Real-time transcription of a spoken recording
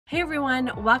Hey everyone,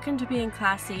 welcome to Being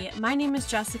Classy. My name is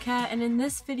Jessica, and in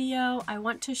this video, I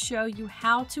want to show you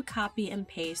how to copy and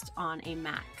paste on a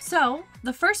Mac. So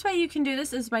the first way you can do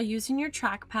this is by using your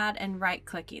trackpad and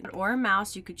right-clicking, or a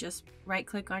mouse. You could just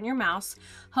right-click on your mouse,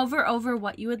 hover over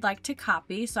what you would like to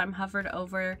copy. So I'm hovered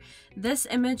over this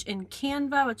image in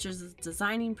Canva, which is a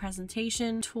designing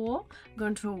presentation tool. I'm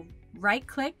going to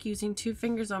right-click using 2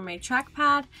 fingers on my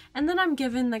trackpad, and then I'm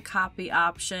given the copy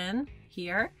option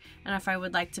here, and if I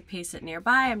would like to paste it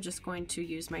nearby, I'm just going to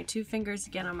use my 2 fingers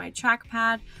again on my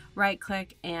trackpad, right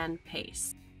click and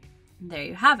paste. And there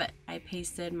you have it. I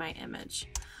pasted my image.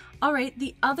 All right,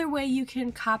 the other way you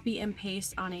can copy and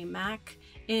paste on a Mac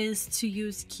is to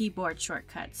use keyboard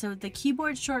shortcut. So the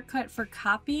keyboard shortcut for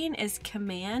copying is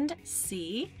Command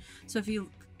C. So if you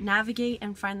navigate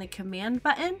and find the Command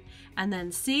button and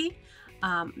then C,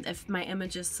 if my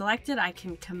image is selected, I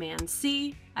can Command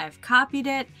C. I've copied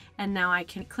it, and now I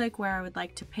can click where I would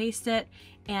like to paste it.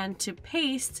 And to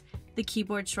paste, the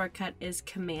keyboard shortcut is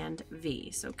Command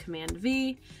V. So Command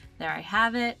V, there I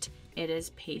have it. It is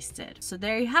pasted. So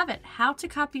there you have it, how to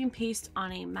copy and paste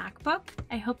on a MacBook.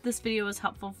 I hope this video was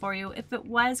helpful for you. If it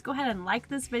was, go ahead and like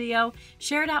this video,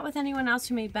 share it out with anyone else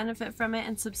who may benefit from it,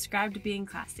 and subscribe to Being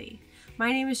Classy.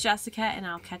 My name is Jessica, and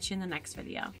I'll catch you in the next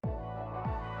video.